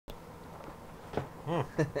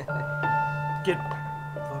Get.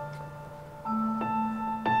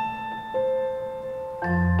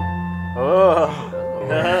 Oh.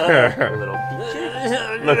 A little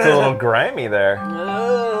peachy. Looks a little grimy there.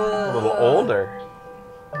 A little older.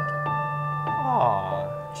 Aww.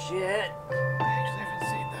 Shit. I actually haven't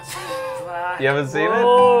seen this. You haven't seen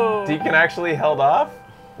Whoa. it? Deacon actually held off?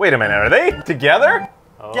 Wait a minute, are they together?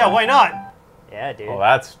 Oh. Yeah, why not? Yeah, dude. Oh,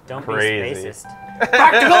 that's Don't crazy. be spacist.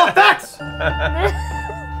 Practical effects!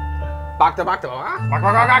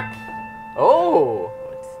 Oh.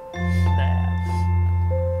 What's that?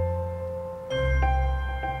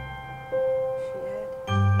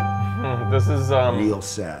 Shit. This is Real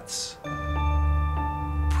sets.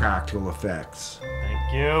 Practical effects.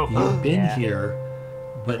 Thank you. You've been Yeah. here,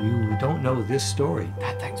 but you don't know this story.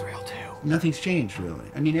 That thing's real too. Nothing's changed, really.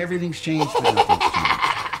 I mean, everything's changed, but nothing's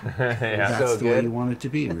changed. yeah. That's So the way good. you want it to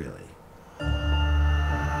be, really.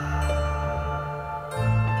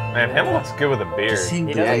 Man, him looks good with a To beard. see He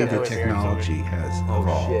the does way look the good with a beard. technology has Oh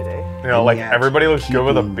evolved. shit, eh? You know, And like yet everybody looks good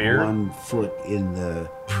with a keeping beard. one foot in the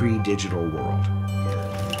pre-digital world.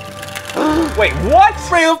 Wait, what?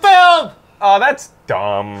 Real film! Oh, that's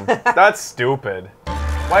dumb. That's stupid.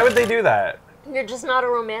 Why would they do that? You're just not a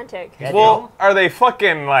romantic. Yeah, Well, are they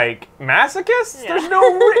fucking like masochists? Yeah. There's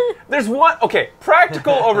no. There's one. Okay,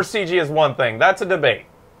 practical over CG is one thing. That's a debate.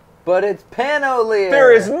 But it's Panolier.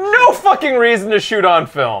 There is no fucking reason to shoot on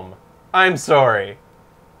film. I'm sorry.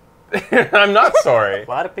 I'm not sorry. A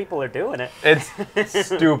lot of people are doing it. It's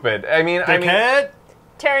stupid. I mean, Dickhead?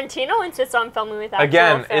 Tarantino insists on filming with actual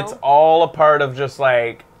again, film. it's all a part of just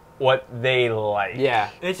like what they like. Yeah.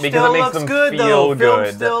 It Because still it makes looks them good feel though. Film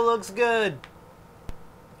good. still looks good.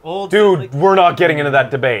 Old Dude, we're not getting into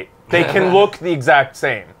that debate. They can look the exact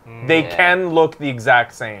same. They can look the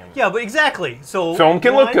exact same. Yeah, but exactly. So Film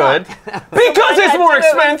can look why good not? because it's not more do it with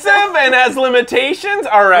expensive and has limitations.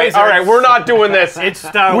 All right, Razor. all right, we're not doing this. It's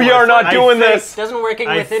Star We Wars. are not I doing think- this. Doesn't working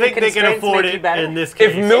I within think they can constraints afford make you it better? in this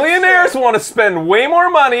case. If millionaires want to spend way more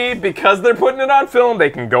money because they're putting it on film, they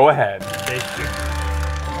can go ahead. They should.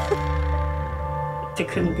 It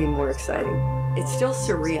couldn't be more exciting. It's still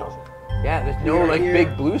surreal. Yeah, there's no like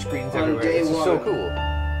big blue screens on everywhere. day This is so one. cool.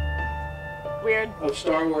 Weird. Of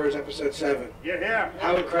Star Wars Episode 7. Yeah.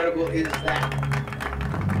 How incredible is that?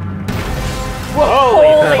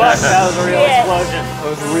 Holy fuck, that was a real shit. explosion. That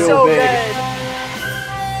was real So big.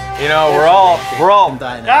 You know, we're all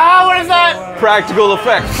Ah, what is that? practical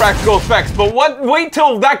effects. But what? Wait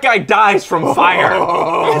till that guy dies from fire.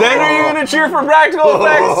 Then are you gonna cheer for practical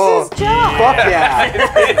effects? His job. Fuck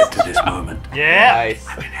yeah. To this moment. Yeah. Nice.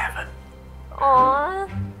 Aww.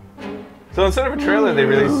 So instead of a trailer, they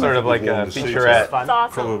released sort of like a Warm the suit. featurette. It's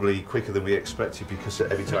awesome. Probably quicker than we expected because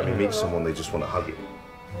every time you meet someone, they just want to hug you.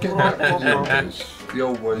 The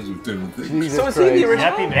old ways of doing things. So is he the original?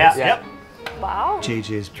 Happy man. Yeah. Yep. Wow.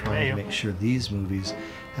 JJ is trying to make sure these movies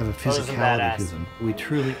have a Those are physicality badass. to them. We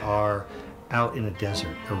truly are out in a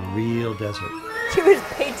desert, a real desert. He was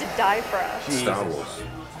paid to die for us. Star Wars.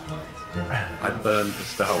 I burned for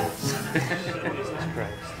Star Wars.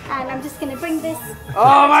 And I'm just gonna bring this.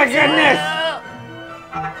 Oh my goodness!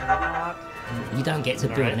 You don't get to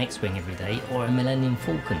build an X-Wing every day or a Millennium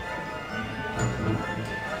Falcon.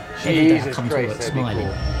 Every day I Jesus come to Christ, work that'd be smiling.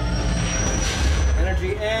 cool.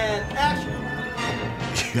 Energy and action.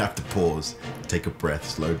 You have to pause, take a breath,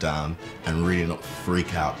 slow down, and really not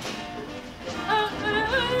freak out.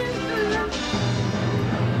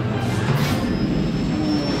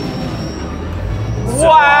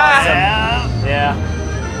 Wow! Yeah.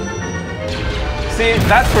 See,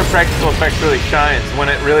 that's where practical effects really shines, when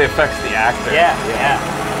it really affects the actor. Yeah. Yeah.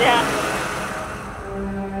 Yeah.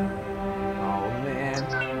 Oh man.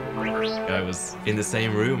 I was in the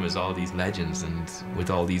same room as all these legends and with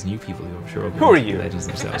all these new people who I'm sure Who are you? legends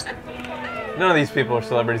themselves. None of these people are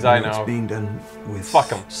celebrities I It's know. being done with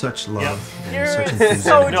Fuck 'em. such love and You're such so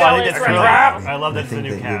enthusiasm. No, I think jealous that's right crap. now. I love I that it's a think new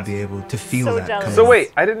that you'll cast. be able to feel So that jealous. coming. So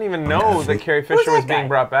wait, I didn't even know every- that Carrie Fisher that was being guy?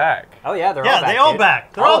 brought back. Oh yeah, they're all Yeah, back. they all dude.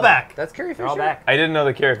 back. They're all of them. back. That's Carrie Fisher. They're all back. I didn't know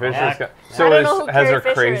that Carrie Fisher was. Yeah. So I don't know who has Carrie her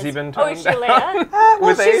Fisher crazy is. been Oh, toned is she down Leia? Well,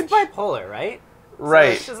 with she's age? bipolar, right?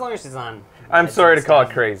 Right. So as long as she's on. I'm sorry to call it meds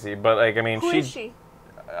and crazy, but like I mean, Who is she?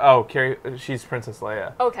 Oh, Carrie, she's Princess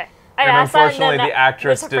Leia. Okay. I And asked that unfortunately, then the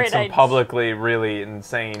actress was did afraid some I'd- publicly really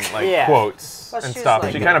insane like Yeah. quotes Well, and she's stuff.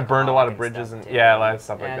 like she kind of burned a lot of and bridges stuff, and too. yeah, a lot of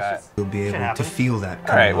stuff Yeah, like that. she's- You'll be able to happen. feel that All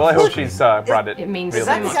coming right, well I off hope screen. she's brought it. It means real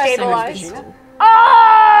so much. much. Stabilized. Stabilized.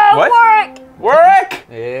 Oh, What? Warwick! Warwick!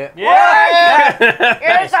 Yeah.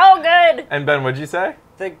 Yeah. You're so good! And Ben, what'd you say?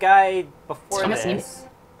 The guy before I haven't seen this.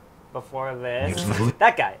 Before this. It's lovely.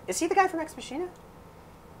 That guy. Is he the guy from Ex Machina?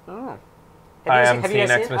 Oh. I haven't seen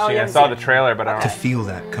Ex Machina. I saw the trailer, but I don't To know. feel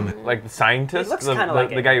that coming Like the scientist? He looks the, kinda the, like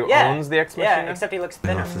the it. guy who Yeah. owns the Ex Machina? Yeah, except he looks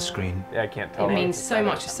thinner. off the screen. Yeah, I can't tell. It means so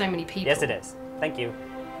much to so many people. Yes, it is. Thank you.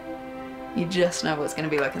 You just know what's going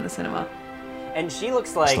to be like in the cinema. And she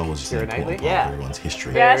looks like Star Wars is an important part of everyone's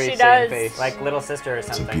history. Yeah, she does. Face. Like little sister or It's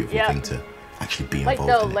a something. beautiful thing to actually be Like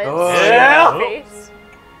involved the in. lids. Yeah. Face.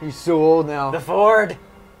 He's so old now. The Ford.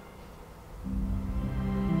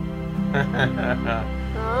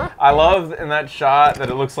 I love in that shot that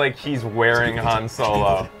it looks like he's wearing Han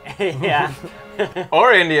Solo. Yeah.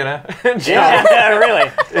 Or Indiana. Yeah,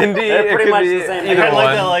 really. Indy, They're it pretty could much be the same. either I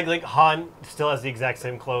one. like Han still has the exact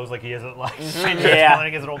same clothes, like he isn't like Yeah.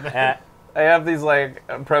 responding as an old man. I have these like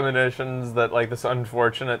premonitions that like this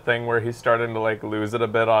unfortunate thing where he's starting to like lose it a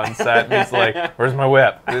bit on set, and he's like, "Where's my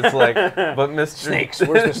whip?" It's like, but Mr. Snakes,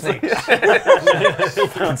 where's the snakes?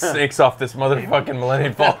 Fucking snakes off this motherfucking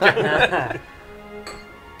Millennium Falcon.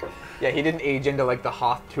 Yeah, he didn't age into like the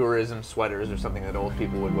Hoth tourism sweaters or something that old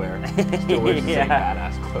people would wear. Still wears the same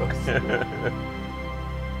badass clothes.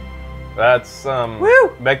 That's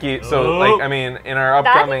Becky. So like, I mean, in our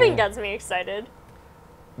That upcoming, even gets me excited.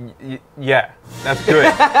 yeah, that's good.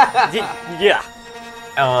 Yeah.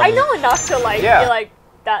 I know enough to like yeah. be like,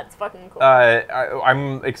 that's fucking cool.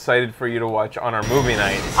 I'm excited for you to watch on our movie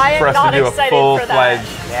night. I am for us not to do a excited for that.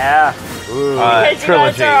 full-fledged Yeah. Because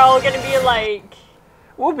trilogy. you guys are all gonna be like,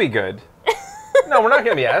 We'll be good. No, we're not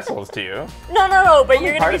gonna be assholes to you. no, but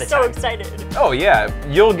you're part gonna of be the so time. excited. Oh yeah,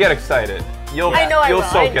 you'll get excited. You'll I know I you'll will,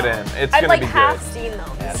 soak I know. it in. It's I've gonna like be half good. seen them,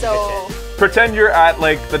 Yeah, so Pretend you're at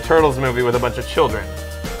like the Turtles movie with a bunch of children.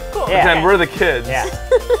 cool. Yeah. Pretend we're the kids. Yeah.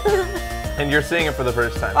 And you're seeing it for the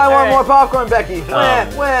first time. I want Alright. more popcorn, Becky.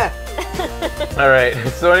 Wah. All right.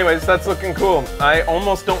 So, anyways, that's looking cool. I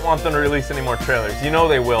almost don't want them to release any more trailers. You know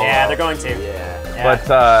they will. Yeah, though. they're going to. Yeah.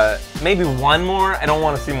 But maybe one more. I don't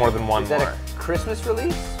want to see more than one Is that more. a Christmas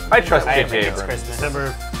release? I trust I J.J. think it's Abrams. Christmas. December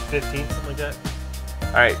 15th, something like that.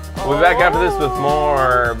 All right. We'll be back after this with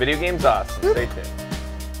more video games awesome. Stay tuned.